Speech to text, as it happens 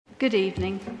Good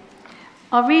evening.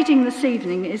 Our reading this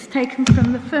evening is taken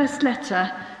from the first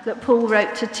letter that Paul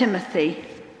wrote to Timothy.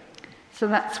 So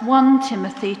that's 1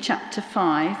 Timothy chapter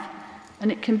 5,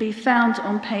 and it can be found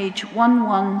on page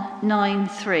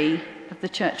 1193 of the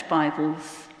Church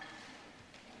Bibles.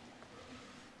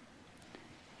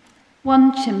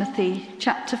 1 Timothy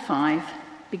chapter 5,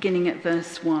 beginning at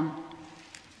verse 1.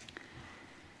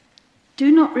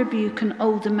 Do not rebuke an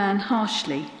older man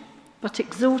harshly, but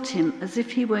exhort him as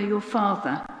if he were your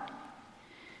father.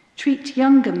 Treat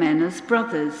younger men as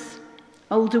brothers,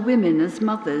 older women as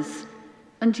mothers,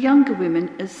 and younger women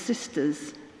as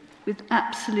sisters, with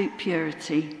absolute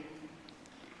purity.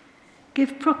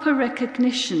 Give proper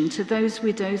recognition to those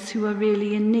widows who are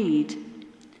really in need.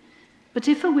 But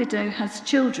if a widow has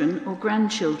children or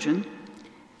grandchildren,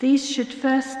 these should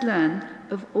learn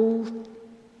first of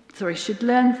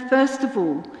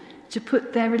all to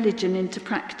put their religion into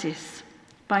practice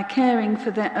by caring for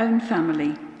their own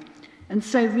family, and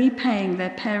so repaying their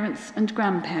parents and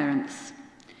grandparents,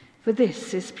 for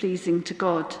this is pleasing to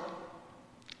God.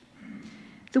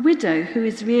 The widow who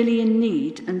is really in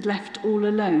need and left all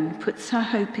alone puts her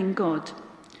hope in God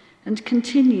and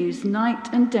continues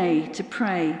night and day to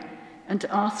pray and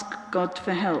ask God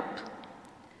for help.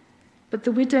 But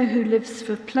the widow who lives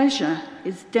for pleasure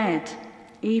is dead,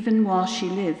 even while she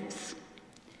lives.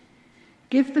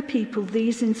 Give the people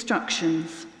these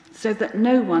instructions so that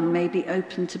no one may be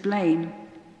open to blame.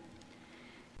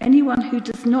 Anyone who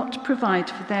does not provide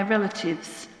for their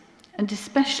relatives, and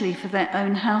especially for their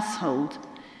own household,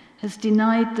 has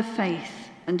denied the faith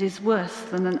and is worse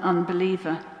than an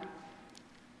unbeliever.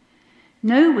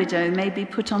 No widow may be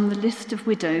put on the list of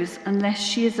widows unless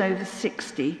she is over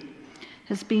 60,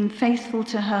 has been faithful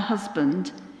to her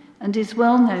husband, and is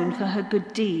well known for her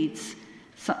good deeds,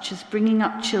 such as bringing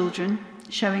up children,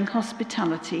 showing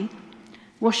hospitality,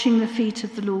 washing the feet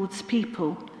of the Lord's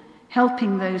people,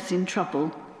 helping those in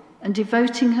trouble, and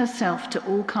devoting herself to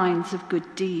all kinds of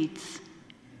good deeds.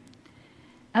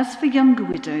 As for younger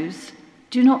widows,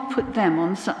 do not put them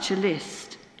on such a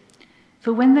list,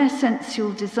 for when their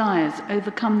sensual desires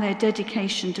overcome their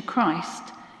dedication to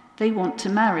Christ, they want to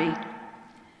marry.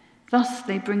 Thus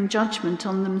they bring judgment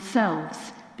on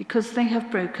themselves, because they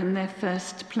have broken their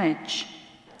first pledge.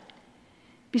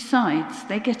 Besides,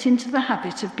 they get into the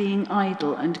habit of being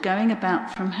idle and going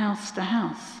about from house to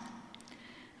house.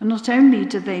 And not only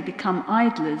do they become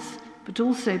idlers, but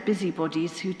also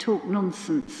busybodies who talk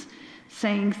nonsense,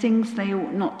 saying things they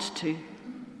ought not to.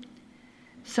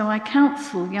 So I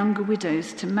counsel younger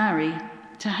widows to marry,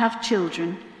 to have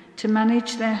children, to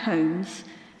manage their homes,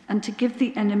 and to give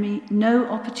the enemy no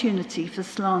opportunity for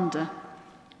slander.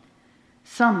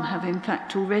 Some have in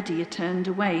fact already turned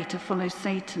away to follow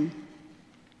Satan.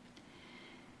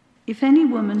 If any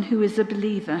woman who is a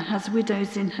believer has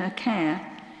widows in her care,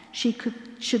 she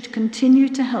should continue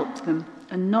to help them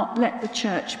and not let the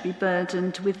church be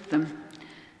burdened with them,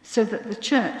 so that the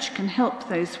church can help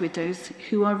those widows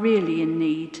who are really in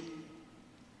need.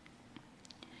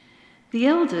 The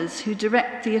elders who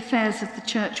direct the affairs of the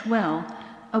church well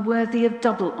are worthy of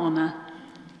double honour,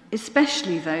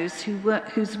 especially those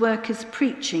whose work is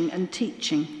preaching and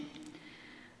teaching.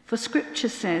 For Scripture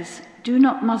says, "Do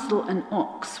not muzzle an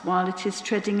ox while it is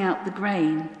treading out the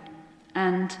grain,"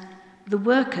 and "The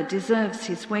worker deserves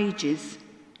his wages."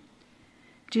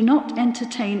 Do not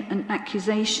entertain an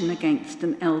accusation against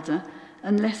an elder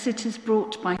unless it is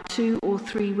brought by 2 or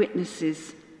 3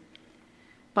 witnesses.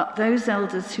 But those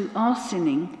elders who are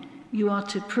sinning, you are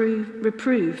to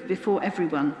reprove before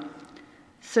everyone,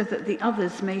 so that the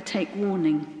others may take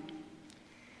warning.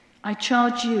 I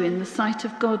charge you in the sight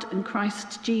of God and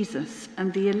Christ Jesus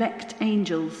and the elect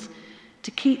angels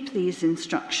to keep these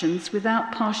instructions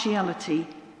without partiality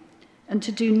and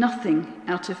to do nothing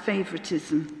out of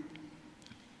favoritism.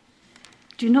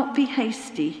 Do not be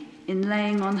hasty in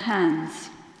laying on hands,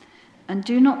 and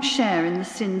do not share in the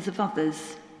sins of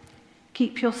others.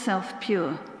 Keep yourself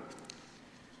pure.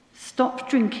 Stop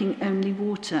drinking only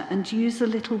water and use a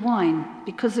little wine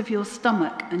because of your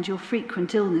stomach and your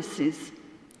frequent illnesses.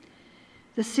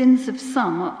 The sins of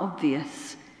some are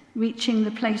obvious, reaching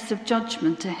the place of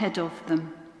judgment ahead of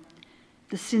them.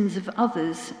 The sins of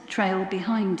others trail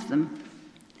behind them.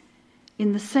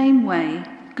 In the same way,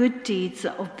 good deeds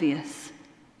are obvious,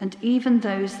 and even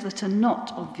those that are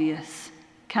not obvious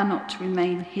cannot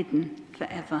remain hidden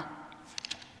forever.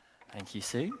 Thank you,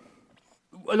 Sue.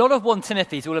 A lot of 1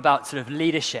 Timothy is all about sort of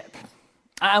leadership.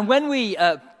 And when we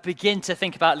begin to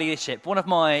think about leadership, one of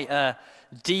my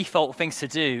default things to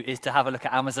do is to have a look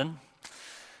at Amazon,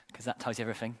 because that tells you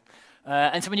everything.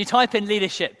 And so when you type in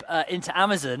leadership into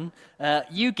Amazon,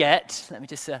 you get, let me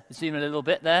just zoom a little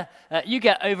bit there, you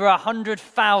get over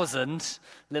 100,000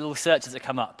 little searches that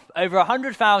come up. Over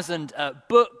 100,000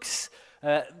 books,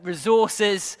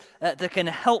 resources that can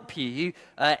help you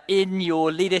in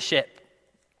your leadership.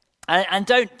 And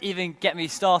don't even get me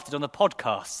started on the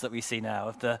podcasts that we see now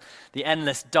of the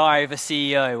endless diary of a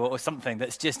CEO or something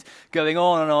that's just going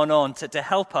on and on and on to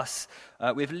help us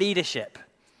with leadership.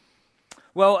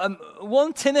 Well,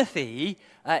 1 Timothy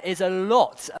is a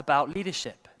lot about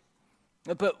leadership.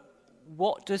 But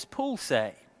what does Paul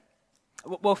say?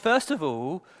 Well, first of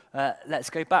all, let's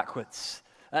go backwards.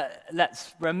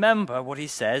 Let's remember what he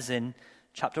says in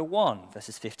chapter 1,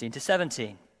 verses 15 to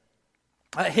 17.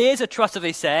 Here's a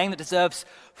trustworthy saying that deserves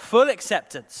full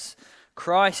acceptance.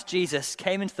 Christ Jesus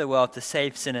came into the world to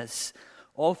save sinners,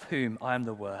 of whom I am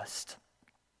the worst.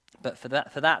 But for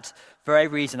that very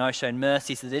reason I have shown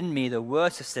mercy, so that in me, the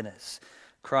worst of sinners,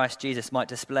 Christ Jesus might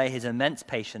display his immense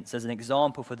patience as an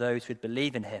example for those who would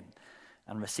believe in him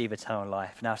and receive eternal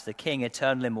life. Now to the King,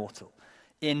 eternal, immortal,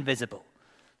 invisible,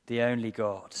 the only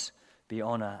God, be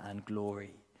honor and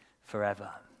glory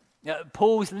forever.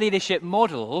 Paul's leadership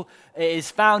model is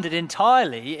founded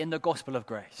entirely in the gospel of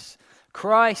grace.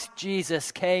 Christ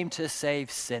Jesus came to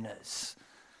save sinners,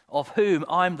 of whom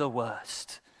I'm the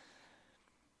worst.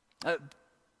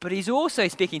 But he's also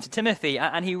speaking to Timothy,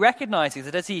 and he recognizes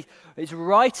that as he is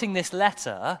writing this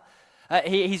letter,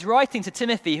 he's writing to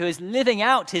Timothy, who is living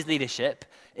out his leadership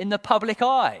in the public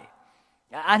eye.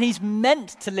 And he's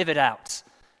meant to live it out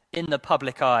in the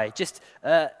public eye. Just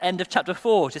end of chapter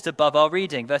 4, just above our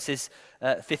reading, verses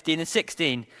 15 and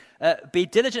 16. Be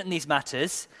diligent in these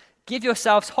matters, give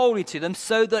yourselves wholly to them,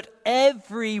 so that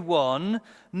everyone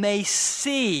may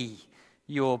see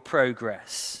your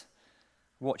progress.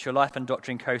 Watch your life and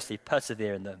doctrine closely,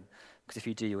 persevere in them, because if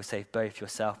you do, you will save both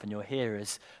yourself and your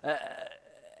hearers.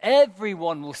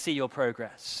 Everyone will see your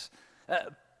progress.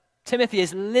 Timothy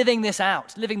is living this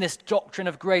out, living this doctrine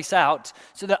of grace out,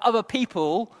 so that other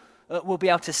people will be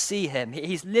able to see him.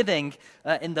 He's living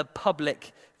in the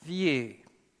public view.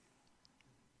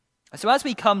 So as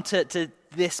we come to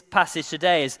this passage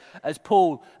today, as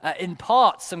Paul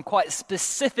imparts some quite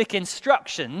specific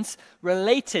instructions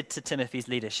related to Timothy's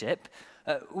leadership,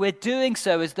 we're doing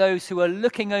so as those who are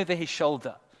looking over his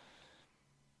shoulder,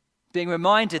 being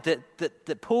reminded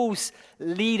that Paul's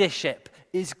leadership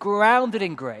is grounded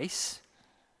in grace,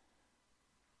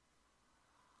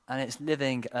 and it's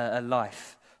living a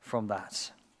life from that.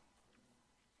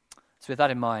 So with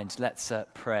that in mind, let's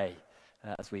pray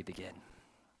as we begin.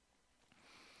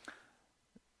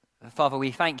 Father,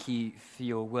 we thank you for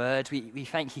your word. We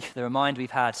thank you for the reminder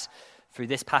we've had through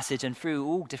this passage and through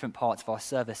all different parts of our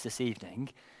service this evening,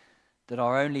 that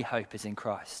our only hope is in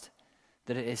Christ,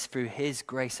 that it is through his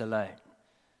grace alone,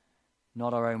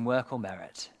 not our own work or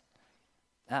merit.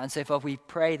 And so, Father, we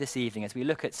pray this evening as we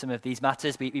look at some of these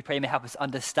matters, we pray you may help us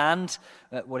understand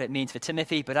what it means for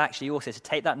Timothy, but actually also to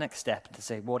take that next step and to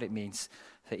say what it means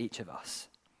for each of us.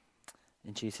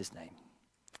 In Jesus' name,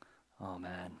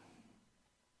 amen.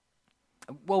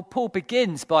 Well, Paul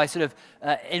begins by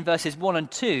in verses 1 and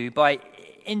 2, by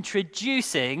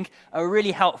introducing a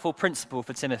really helpful principle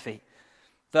for Timothy.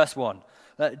 Verse 1,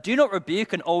 do not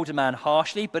rebuke an older man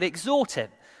harshly, but exhort him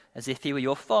as if he were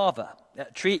your father.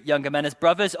 Treat younger men as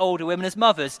brothers, older women as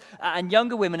mothers, and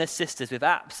younger women as sisters with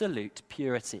absolute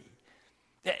purity.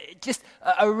 Just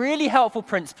a really helpful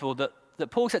principle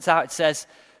that Paul sets out. It says,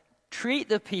 treat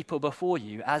the people before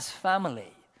you as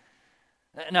family.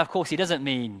 Now, of course, he doesn't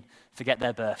mean forget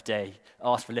their birthday,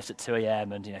 ask for a lift at 2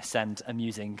 a.m. and send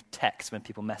amusing texts when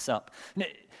people mess up.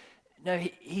 No,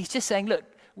 he's just saying, look,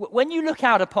 when you look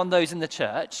out upon those in the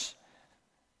church,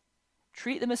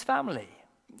 treat them as family.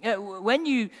 When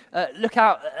you look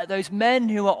out at those men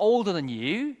who are older than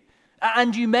you,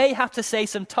 and you may have to say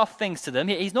some tough things to them,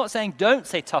 he's not saying don't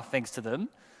say tough things to them.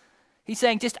 He's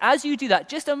saying just as you do that,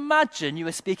 just imagine you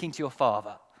were speaking to your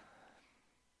father.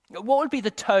 What would be the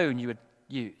tone you would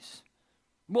use?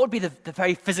 What would be the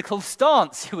very physical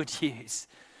stance you would use?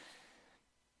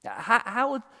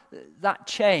 How would that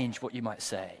change what you might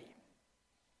say?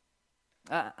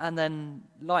 And then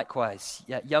likewise,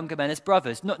 younger men as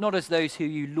brothers, not as those who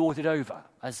you lorded over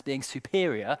as being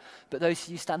superior, but those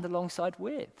you stand alongside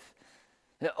with.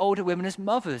 Older women as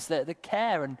mothers, the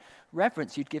care and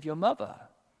reverence you'd give your mother.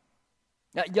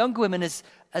 Younger women as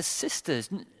sisters,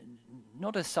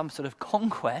 not as some sort of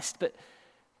conquest,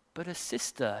 but a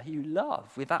sister you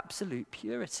love with absolute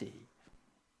purity.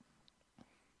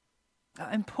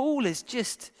 And Paul is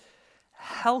just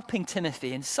helping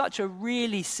Timothy in such a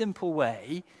really simple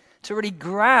way to really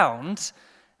ground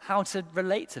how to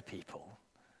relate to people.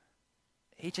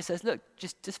 He just says, look,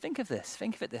 just think of this.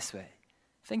 Think of it this way.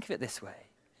 Think of it this way.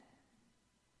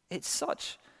 It's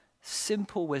such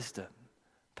simple wisdom,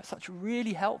 but such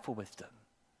really helpful wisdom.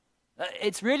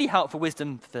 It's really helpful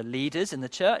wisdom for leaders in the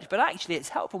church, but actually it's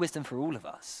helpful wisdom for all of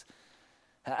us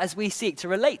as we seek to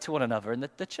relate to one another in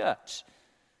the church.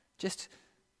 Just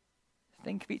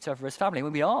think of each other as family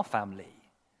when we are family.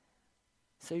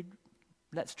 So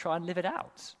let's try and live it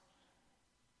out.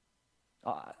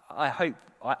 I hope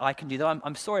I can do that.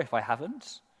 I'm sorry if I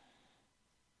haven't,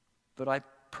 but I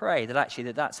pray that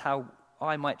actually that's how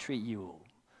I might treat you all.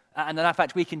 And that in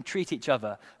fact we can treat each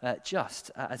other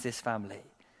just as this family.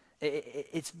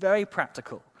 It's very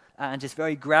practical and just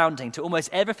very grounding to almost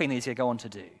everything that he's going to go on to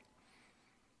do.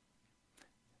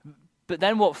 But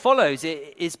then what follows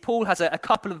is Paul has a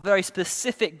couple of very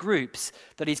specific groups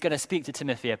that he's going to speak to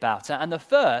Timothy about. And the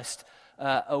first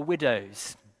are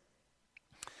widows.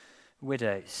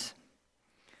 Widows.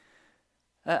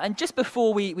 And just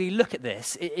before we look at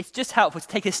this, it's just helpful to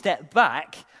take a step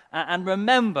back and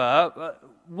remember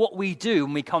what we do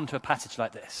when we come to a passage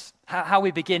like this, how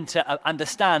we begin to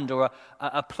understand or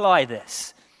apply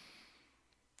this.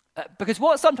 Because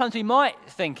what sometimes we might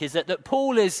think is that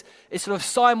Paul is sort of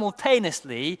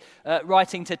simultaneously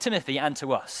writing to Timothy and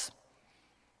to us.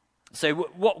 So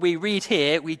what we read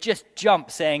here, we just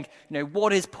jump saying,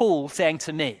 what is Paul saying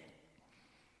to me?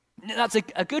 That's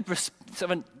a good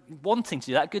sort of wanting to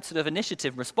do that, a good sort of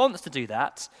initiative response to do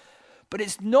that, but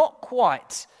it's not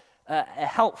quite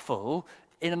helpful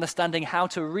in understanding how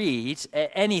to read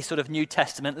any sort of New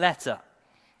Testament letter.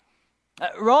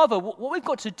 Rather, what we've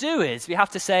got to do is we have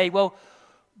to say, well,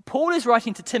 Paul is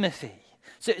writing to Timothy.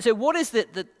 So what is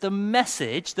the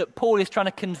message that Paul is trying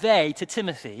to convey to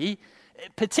Timothy,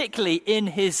 particularly in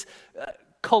his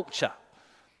culture?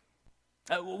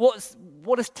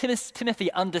 What does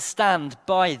Timothy understand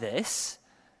by this?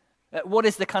 What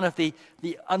is the kind of the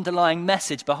underlying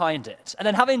message behind it? And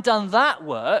then having done that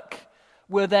work,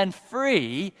 we're then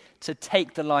free to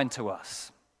take the line to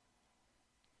us.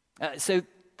 So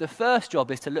the first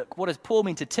job is to look, what does Paul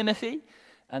mean to Timothy?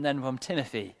 And then from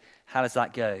Timothy, how does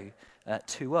that go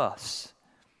to us?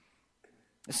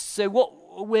 So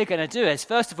what we're going to do is,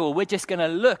 first of all, we're just going to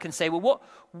look and say, well,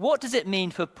 what does it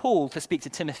mean for Paul to speak to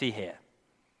Timothy here?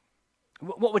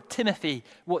 What's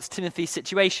Timothy's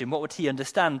situation? What would he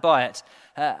understand by it?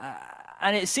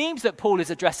 And it seems that Paul is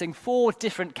addressing 4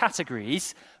 different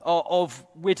categories of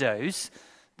widows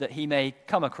that he may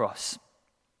come across.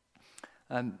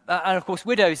 And of course,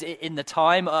 widows in the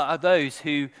time are those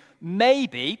who may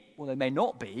be, or they may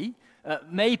not be,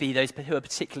 maybe those who are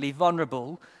particularly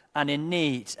vulnerable and in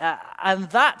need. And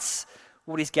that's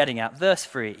what he's getting at. Verse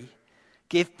 3,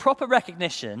 give proper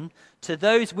recognition to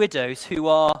those widows who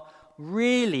are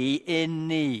really in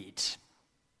need.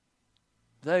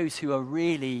 Those who are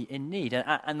really in need.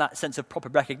 And that sense of proper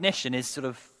recognition is sort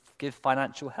of give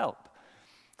financial help.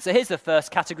 So here's the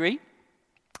first category.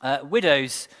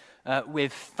 Widows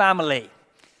with family.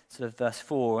 Sort of verse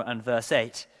 4 and verse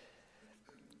 8.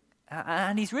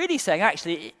 And he's really saying,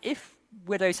 actually, if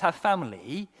widows have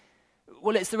family,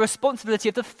 well, it's the responsibility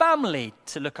of the family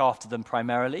to look after them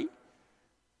primarily.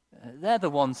 They're the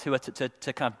ones who are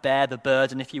to kind of bear the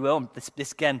burden, if you will.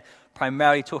 This again,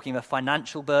 primarily talking of a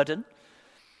financial burden.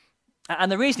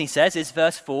 And the reason he says is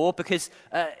verse 4, because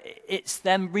it's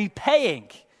them repaying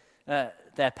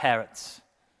their parents.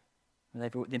 The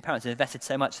parents have invested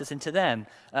so much into them.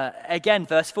 Again,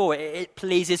 verse 4, it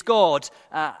pleases God,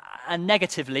 and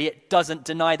negatively, it doesn't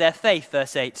deny their faith,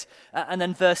 verse 8. And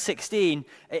then verse 16,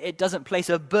 it doesn't place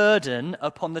a burden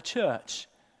upon the church.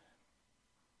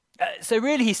 So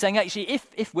really he's saying, actually,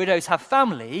 if widows have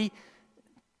family,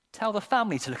 tell the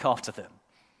family to look after them.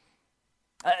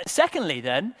 Secondly,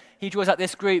 then, he draws out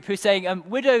this group who's saying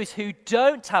widows who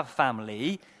don't have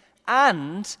family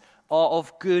and are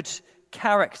of good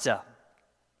character.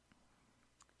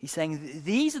 He's saying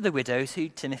these are the widows who,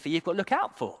 Timothy, you've got to look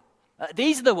out for.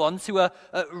 These are the ones who are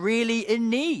really in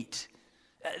need.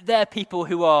 They're people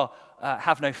who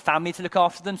have no family to look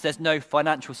after them, so there's no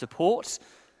financial support.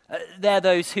 They're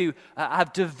those who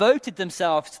have devoted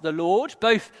themselves to the Lord,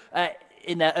 both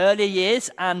in their earlier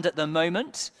years and at the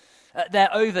moment.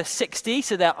 They're over 60,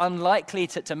 so they're unlikely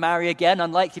to marry again,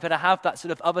 unlikely to have that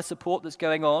sort of other support that's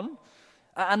going on.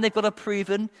 And they've got a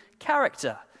proven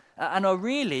character and are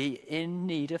really in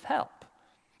need of help.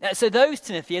 So those,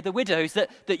 Timothy, are the widows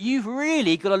that you've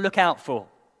really got to look out for.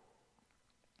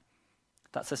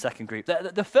 That's the second group.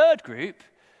 The third group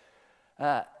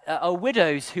are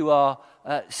widows who are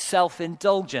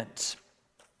self-indulgent.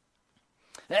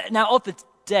 Now, of the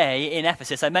day in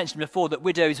Ephesus, I mentioned before that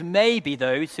widows may be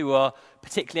those who are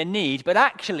particularly in need, but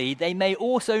actually they may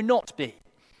also not be.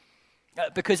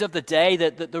 Because of the day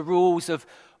that the rules of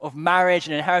marriage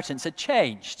and inheritance had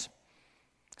changed.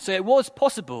 So it was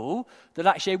possible that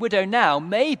actually a widow now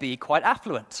may be quite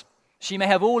affluent. She may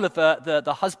have all of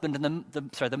the husband and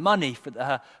the money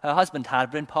that her husband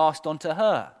had been passed on to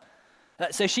her.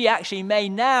 So she actually may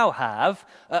now have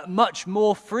much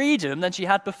more freedom than she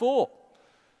had before.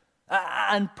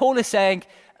 And Paul is saying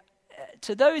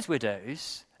to those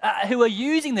widows who are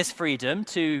using this freedom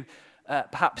to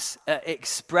perhaps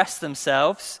express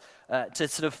themselves, to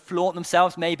sort of flaunt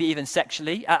themselves, maybe even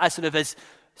sexually, as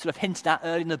hinted at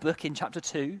early in the book in chapter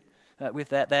 2 with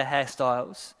their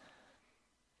hairstyles.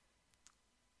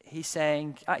 He's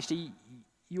saying, actually,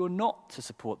 you're not to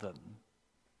support them.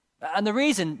 And the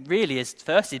reason really is,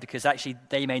 firstly, because actually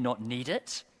they may not need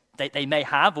it. They may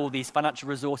have all these financial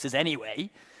resources anyway.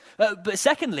 But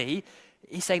secondly,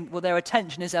 he's saying, well, their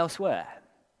attention is elsewhere.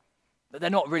 They're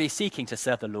not really seeking to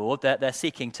serve the Lord. They're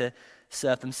seeking to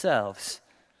serve themselves.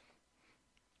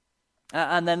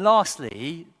 And then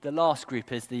lastly, the last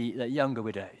group is the younger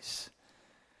widows.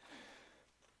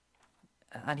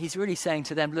 And he's really saying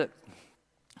to them, look,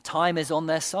 time is on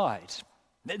their side.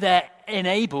 They're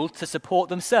enabled to support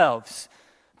themselves,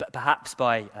 but perhaps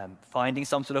by finding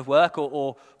some sort of work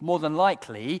or more than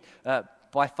likely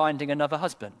by finding another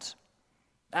husband.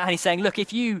 And he's saying, look,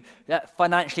 if you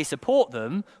financially support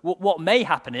them, what may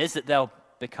happen is that they'll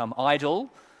become idle,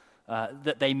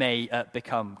 that they may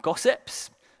become gossips,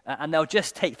 and they'll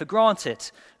just take for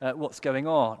granted what's going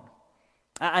on.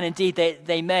 And indeed,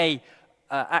 they may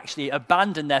actually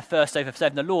abandon their first hope of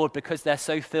serving the Lord because they're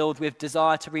so filled with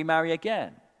desire to remarry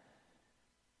again.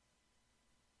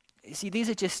 You see, these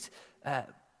are just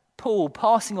Paul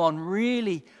passing on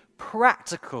really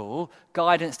practical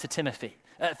guidance to Timothy,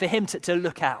 for him to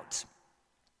look out.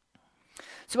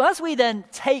 So as we then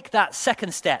take that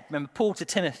second step, remember Paul to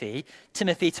Timothy,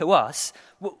 Timothy to us,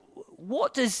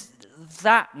 what does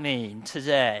that mean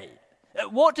today?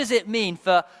 What does it mean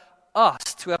for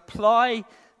us to apply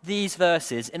these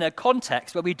verses in a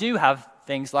context where we do have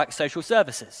things like social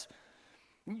services,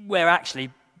 where actually,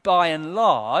 by and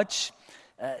large,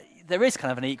 there is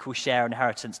kind of an equal share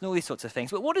inheritance and all these sorts of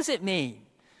things. But what does it mean?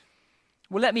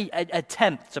 Well, let me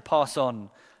attempt to pass on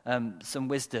some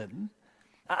wisdom.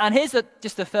 And here's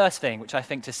just the first thing which I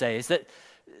think to say is that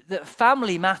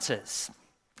family matters.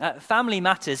 Family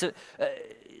matters.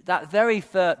 That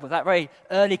very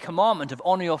early commandment of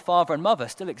honor your father and mother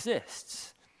still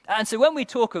exists. And so when we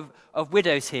talk of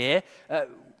widows here,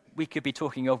 we could be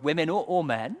talking of women or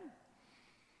men.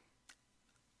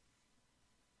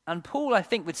 And Paul, I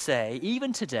think, would say,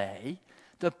 even today,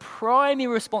 the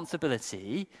primary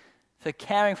responsibility for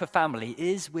caring for family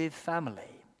is with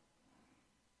family.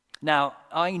 Now,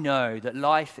 I know that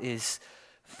life is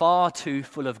far too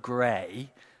full of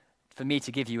grey for me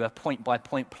to give you a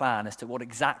point-by-point plan as to what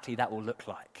exactly that will look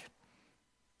like.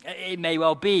 It may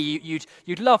well be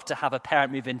you'd love to have a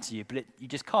parent move into you, but you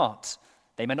just can't.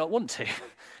 They may not want to.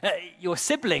 Your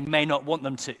sibling may not want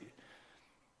them to.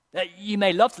 You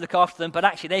may love to look after them, but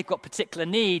actually they've got particular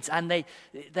needs and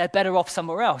they're better off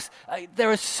somewhere else.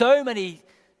 There are so many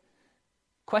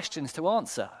questions to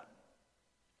answer.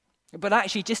 But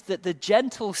actually just the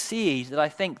gentle seed that I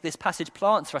think this passage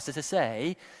plants for us is to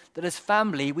say that as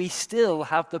family we still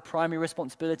have the primary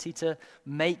responsibility to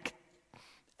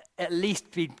at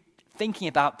least be thinking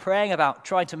about, praying about,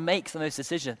 trying to make some of those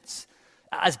decisions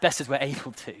as best as we're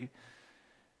able to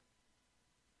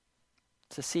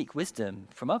seek wisdom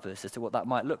from others as to what that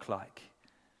might look like.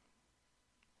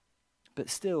 But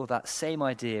still, that same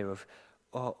idea of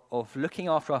looking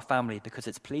after our family because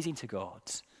it's pleasing to God,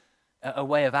 a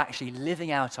way of actually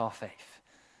living out our faith,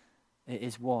 it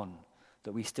is one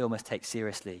that we still must take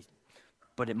seriously,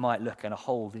 but it might look in a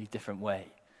wholly different way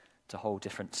to whole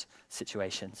different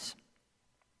situations.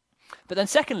 But then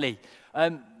secondly,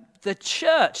 the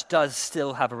church does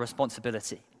still have a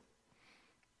responsibility.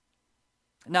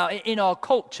 Now, in our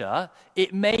culture,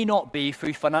 it may not be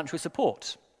through financial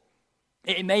support.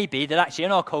 It may be that actually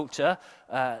in our culture,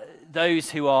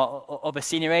 those who are of a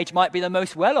senior age might be the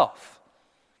most well-off,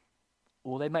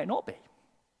 or they may not be.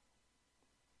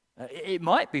 It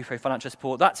might be through financial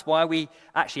support. That's why we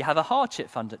actually have a hardship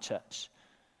fund at church.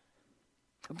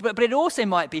 But it also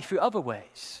might be through other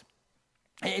ways.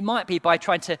 It might be by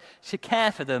trying to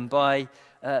care for them, by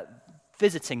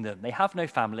visiting them. They have no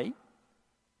family.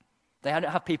 They don't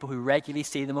have people who regularly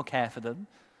see them or care for them.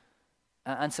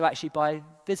 And so actually by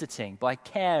visiting, by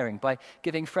caring, by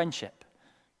giving friendship.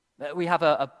 We have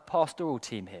a pastoral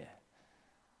team here.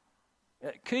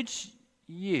 Could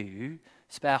you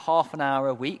spare half an hour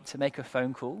a week to make a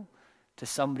phone call to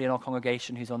somebody in our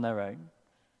congregation who's on their own.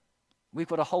 We've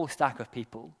got a whole stack of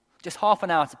people. Just half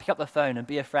an hour to pick up the phone and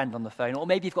be a friend on the phone. Or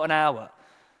maybe you've got an hour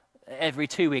every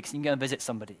 2 weeks and you can go and visit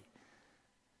somebody.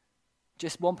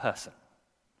 Just one person.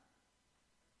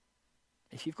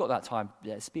 If you've got that time,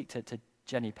 speak to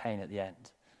Jenny Payne at the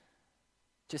end.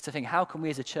 Just to think, how can we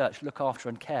as a church look after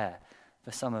and care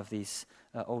for some of these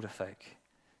older folk?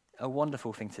 A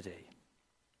wonderful thing to do.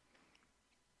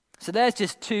 So there's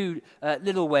just two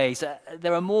little ways.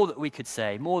 There are more that we could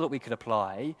say, more that we could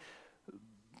apply.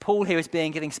 Paul here is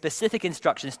giving specific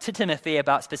instructions to Timothy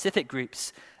about specific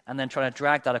groups and then trying to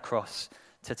drag that across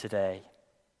to today.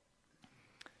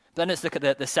 Then let's look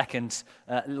at the second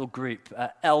little group,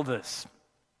 elders.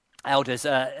 Elders,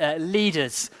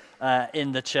 leaders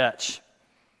in the church.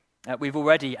 We've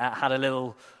already had a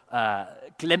little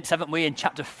glimpse, haven't we, in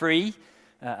chapter 3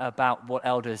 about what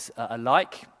elders are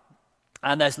like.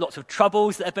 And there's lots of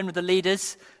troubles that have been with the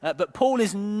leaders. But Paul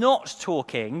is not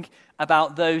talking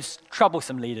about those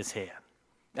troublesome leaders here.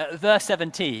 Verse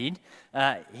 17,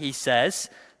 he says,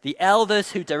 the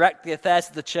elders who direct the affairs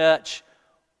of the church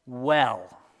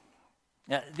well.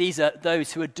 These are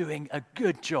those who are doing a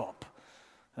good job.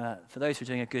 For those who are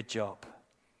doing a good job.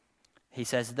 He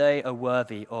says they are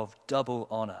worthy of double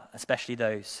honor, especially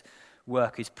those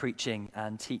workers preaching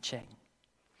and teaching.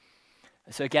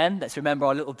 So again, let's remember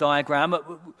our little diagram.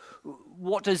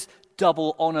 What does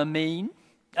double honor mean?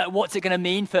 What's it going to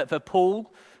mean for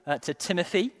Paul to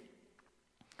Timothy?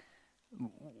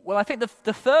 Well, I think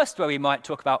the first way we might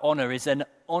talk about honor is an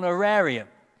honorarium.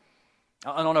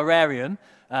 An honorarium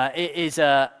is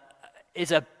a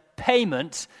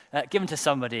payment given to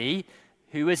somebody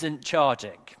who isn't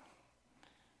charging.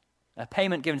 A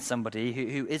payment given to somebody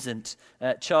who isn't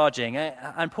charging.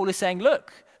 And Paul is saying,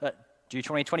 look,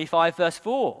 Deuteronomy 25 verse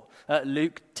 4,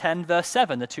 Luke 10 verse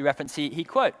 7, the two references he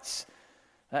quotes.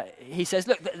 He says,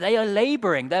 look, they are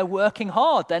laboring, they're working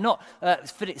hard, they're not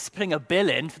putting a bill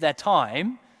in for their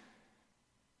time,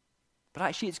 but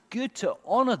actually it's good to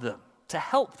honor them, to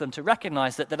help them, to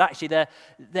recognize that actually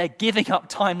they're giving up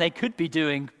time they could be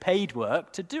doing paid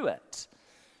work to do it.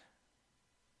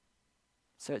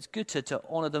 So it's good to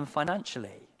honor them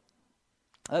financially.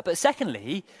 But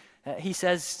secondly, he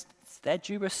says their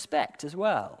due respect as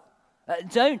well.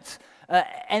 Don't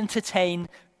entertain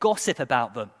gossip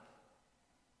about them.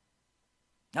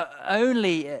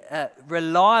 Only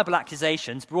reliable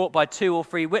accusations brought by 2 or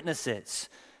 3 witnesses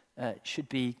should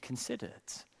be considered.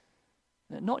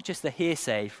 Not just the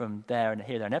hearsay from there and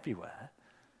here, there and everywhere.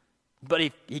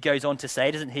 But he goes on to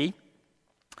say, doesn't he?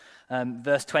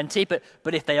 Verse 20, but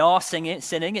if they are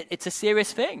sinning, it's a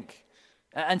serious thing.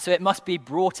 And so it must be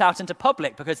brought out into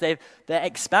public because they're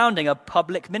expounding a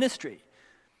public ministry.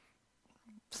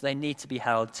 So they need to be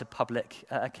held to public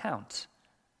account.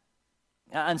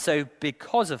 And so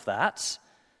because of that,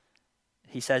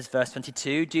 he says, verse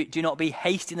 22, do not be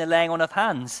hasty in the laying on of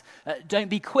hands. Don't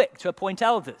be quick to appoint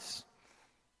elders.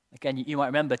 Again, you might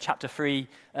remember chapter 3,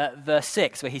 verse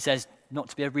 6, where he says not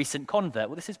to be a recent convert.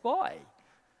 Well, this is why.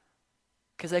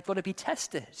 Because they've got to be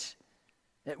tested.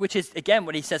 Which is, again,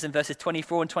 what he says in verses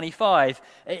 24 and 25.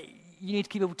 You need to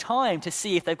give people time to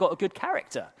see if they've got a good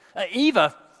character.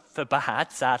 Either for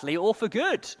bad, sadly, or for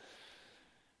good.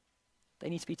 They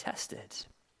need to be tested.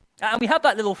 And we have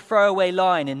that little throwaway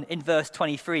line in verse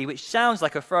 23, which sounds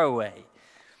like a throwaway.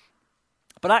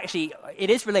 But actually, it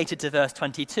is related to verse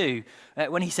 22,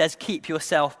 when he says, keep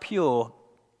yourself pure.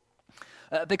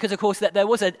 Because, of course, there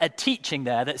was a teaching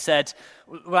there that said,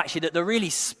 well, actually, that the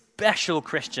really special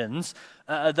Christians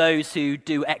are those who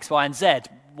do X, Y, and Z,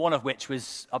 one of which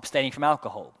was abstaining from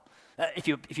alcohol. If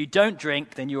you don't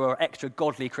drink, then you are an extra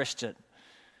godly Christian.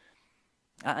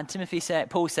 And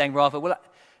Paul's saying rather, well,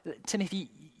 Timothy,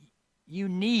 you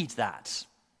need that.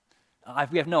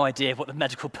 We have no idea what the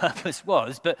medical purpose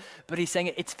was, but he's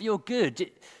saying it's for your good.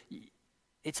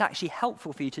 It's actually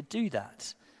helpful for you to do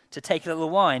that, to take a little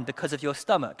wine because of your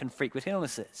stomach and frequent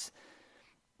illnesses.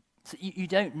 So you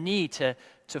don't need to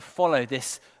follow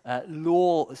this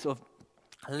law, sort of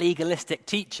legalistic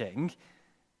teaching,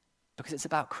 because it's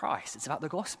about Christ, it's about the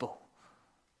gospel.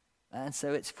 And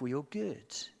so it's for your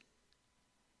good.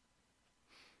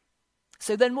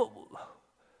 So then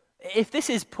if this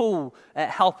is Paul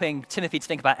helping Timothy to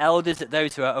think about elders, that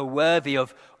those who are worthy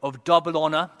of double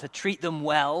honor, to treat them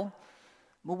well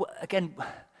again,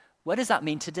 what does that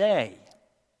mean today?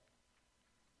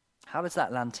 How does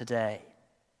that land today?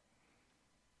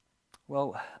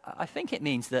 Well, I think it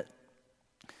means that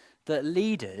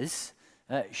leaders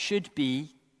should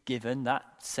be given that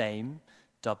same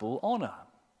double honor.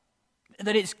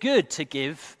 That it's good to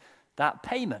give that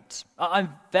payment. I'm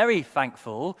very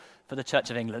thankful for the Church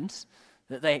of England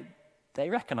that they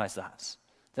recognise that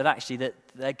actually that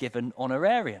they're given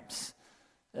honorariums,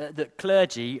 that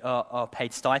clergy are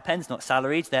paid stipends, not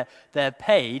salaries. They're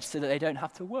paid so that they don't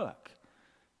have to work.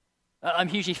 I'm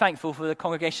hugely thankful for the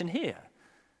congregation here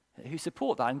who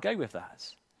support that and go with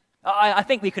that. I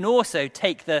think we can also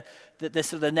take the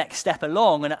sort of the next step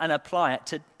along and apply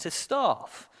it to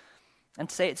staff and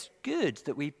say it's good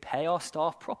that we pay our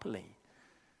staff properly.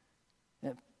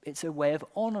 It's a way of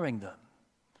honouring them.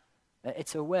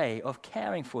 It's a way of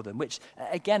caring for them, which,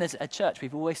 again, as a church,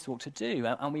 we've always sought to do,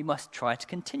 and we must try to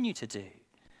continue to do.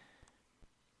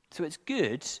 So it's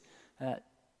good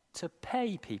to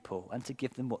pay people and to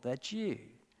give them what they're due.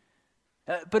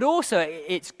 But also,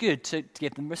 it's good to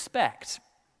give them respect.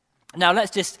 Now,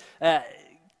 let's just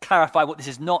clarify what this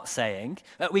is not saying.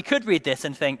 We could read this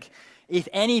and think,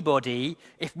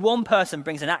 if one person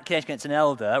brings an accusation against an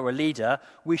elder or a leader,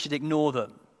 we should ignore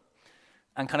them.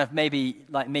 And kind of maybe,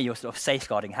 like me, your sort of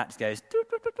safeguarding hat goes, doot,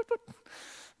 doot, doot, doot, doot.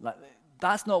 Like,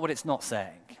 that's not what it's not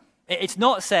saying. It's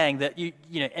not saying that, you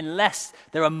know, unless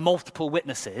there are multiple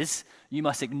witnesses, you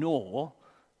must ignore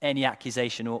any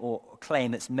accusation or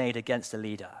claim that's made against a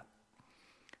leader.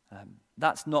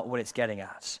 That's not what it's getting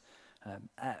at.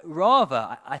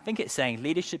 Rather, I think it's saying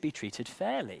leaders should be treated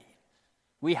fairly.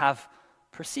 We have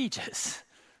procedures,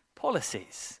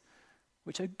 policies,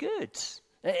 which are good.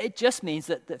 It just means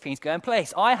that things go in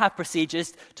place. I have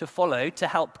procedures to follow to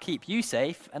help keep you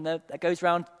safe, and that goes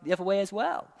around the other way as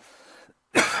well.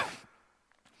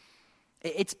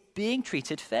 It's being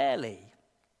treated fairly.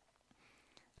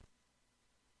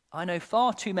 I know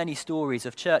far too many stories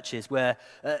of churches where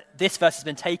this verse has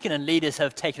been taken and leaders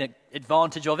have taken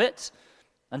advantage of it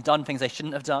and done things they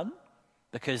shouldn't have done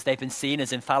because they've been seen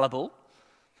as infallible.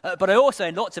 But I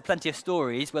also know plenty of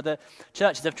stories where the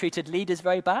churches have treated leaders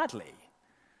very badly.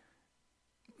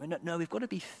 No, we've got to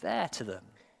be fair to them.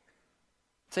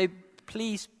 So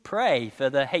please pray for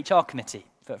the HR committee,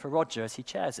 for Roger as he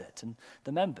chairs it, and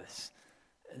the members.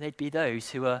 They'd be those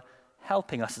who are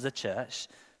helping us as a church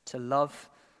to love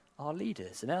our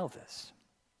leaders and elders.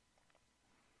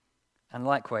 And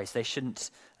likewise, they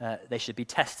should be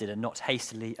tested and not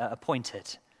hastily appointed.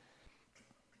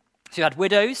 So we've had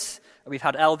widows, we've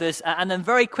had elders, and then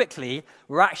very quickly,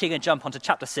 we're actually going to jump onto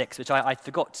chapter 6, which I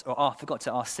forgot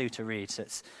to ask Sue to read, so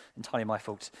it's entirely my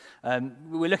fault.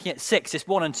 We're looking at 6, just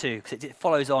 1 and 2, because it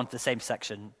follows on to the same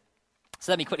section.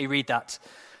 So let me quickly read that.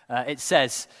 It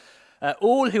says,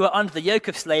 all who are under the yoke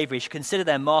of slavery should consider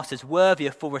their masters worthy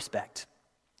of full respect,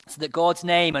 so that God's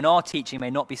name and our teaching may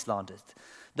not be slandered.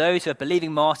 Those who have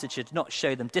believing masters should not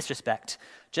show them disrespect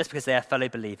just because they are fellow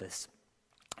believers.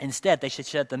 Instead, they should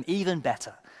show them even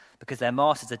better because their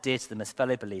masters are dear to them as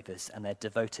fellow believers and they're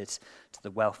devoted to the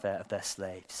welfare of their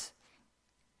slaves.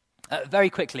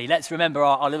 Very quickly, let's remember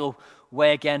our little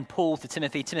way again. Paul to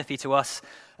Timothy, Timothy to us.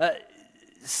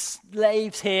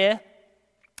 Slaves here,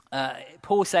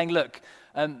 Paul's saying, look,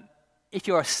 if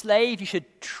you're a slave, you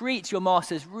should treat your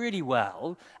masters really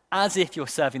well as if you're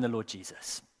serving the Lord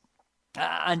Jesus.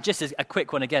 And just as a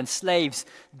quick one again, slaves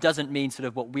doesn't mean sort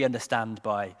of what we understand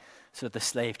by sort of the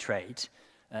slave trade.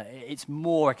 It's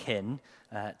more akin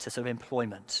to sort of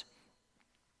employment.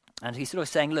 And he's sort of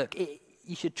saying, look,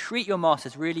 you should treat your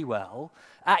masters really well,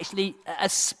 actually,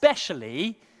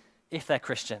 especially if they're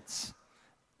Christians.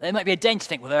 There might be a danger to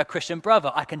think, well, they're a Christian brother.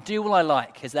 I can do what I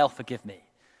like because they'll forgive me.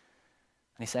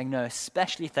 And he's saying, no,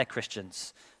 especially if they're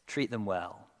Christians, treat them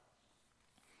well.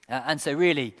 And so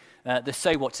really, the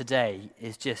so what today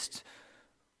is just,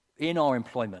 in our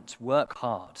employment, work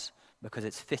hard because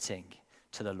it's fitting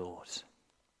to the Lord.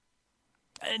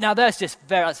 Now, that's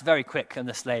very quick on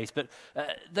the slaves, but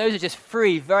those are just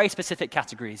 3 very specific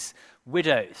categories: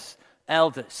 widows,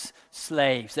 elders,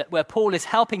 slaves, where Paul is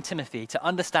helping Timothy to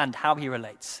understand how he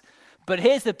relates. But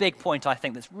here's the big point I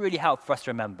think that's really helpful for us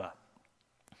to remember.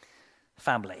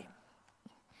 Family.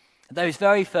 Those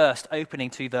very first opening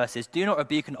 2 verses, do not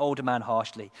rebuke an older man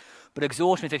harshly, but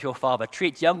exhort him as your father.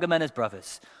 Treat younger men as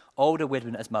brothers, older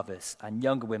women as mothers, and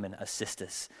younger women as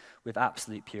sisters, with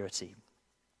absolute purity.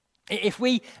 If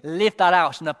we live that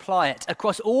out and apply it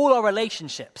across all our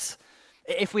relationships,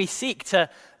 if we seek to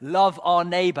love our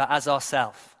neighbor as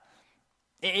ourselves,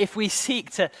 if we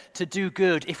seek to do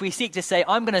good, if we seek to say,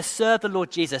 I'm going to serve the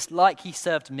Lord Jesus like he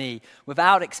served me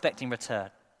without expecting return,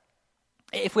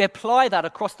 if we apply that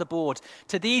across the board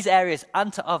to these areas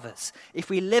and to others, if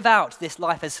we live out this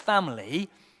life as family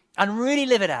and really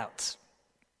live it out,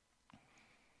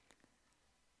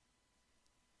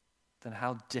 then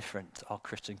how different our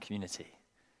Christian community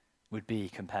would be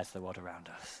compared to the world around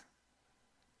us.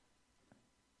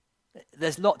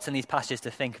 There's lots in these passages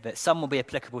to think of it. Some will be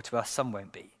applicable to us, some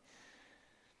won't be.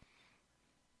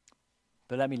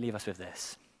 But let me leave us with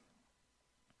this.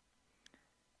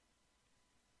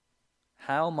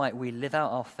 How might we live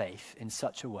out our faith in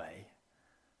such a way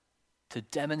to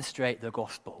demonstrate the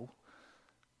gospel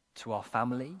to our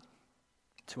family,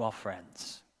 to our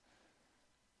friends,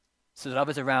 so that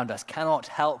others around us cannot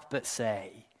help but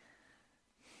say,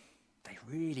 they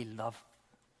really love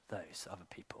those other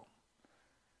people.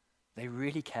 They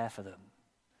really care for them.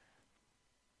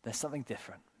 There's something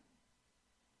different.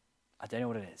 I don't know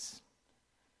what it is,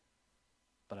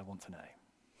 but I want to know.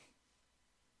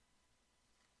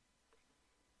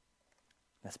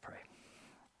 Let's pray.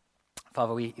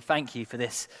 Father, we thank you for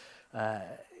this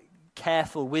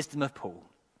careful wisdom of Paul.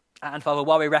 And Father,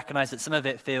 while we recognize that some of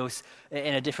it feels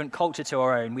in a different culture to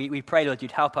our own, we pray, Lord,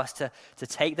 you'd help us to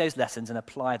take those lessons and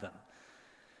apply them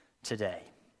today.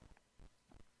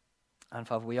 And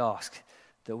Father, we ask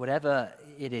that whatever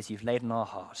it is you've laid on our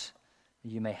heart,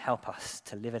 you may help us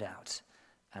to live it out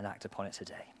and act upon it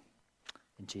today.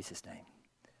 In Jesus' name,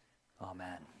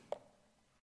 amen.